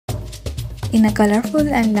In a colorful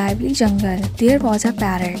and lively jungle, there was a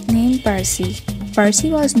parrot named Percy.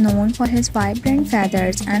 Percy was known for his vibrant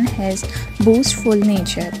feathers and his boastful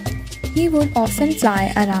nature. He would often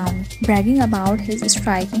fly around, bragging about his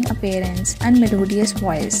striking appearance and melodious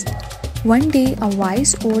voice. One day, a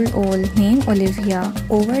wise old owl named Olivia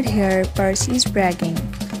overheard Percy's bragging.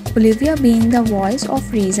 Olivia, being the voice of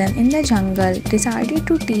reason in the jungle, decided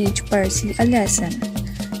to teach Percy a lesson.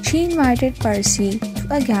 She invited Percy to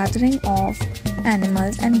a gathering of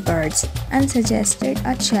animals and birds and suggested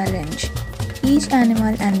a challenge. Each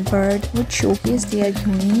animal and bird would showcase their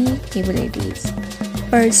unique abilities.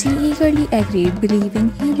 Percy eagerly agreed,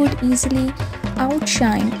 believing he would easily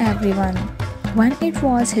outshine everyone. When it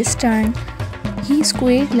was his turn, he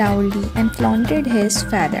squeaked loudly and flaunted his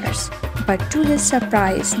feathers. But to his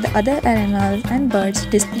surprise, the other animals and birds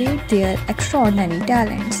displayed their extraordinary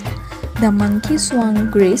talents. The monkey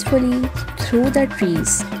swung gracefully through the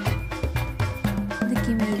trees. The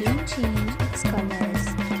chameleon changed its colors,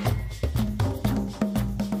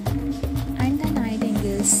 and the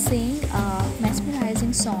nightingale sang a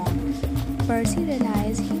mesmerizing song. Percy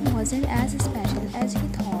realized he wasn't as special as he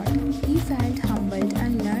thought. He felt humbled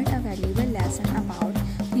and learned a valuable lesson about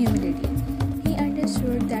humility. He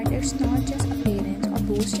understood that it's not just appearance or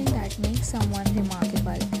boasting that makes someone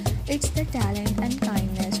remarkable. It's the talent and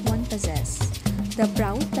kindness one possesses. The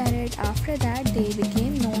proud parrot after that day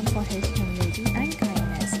became known for his humility and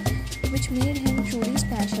kindness, which made him truly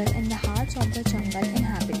special in the hearts of the jungle in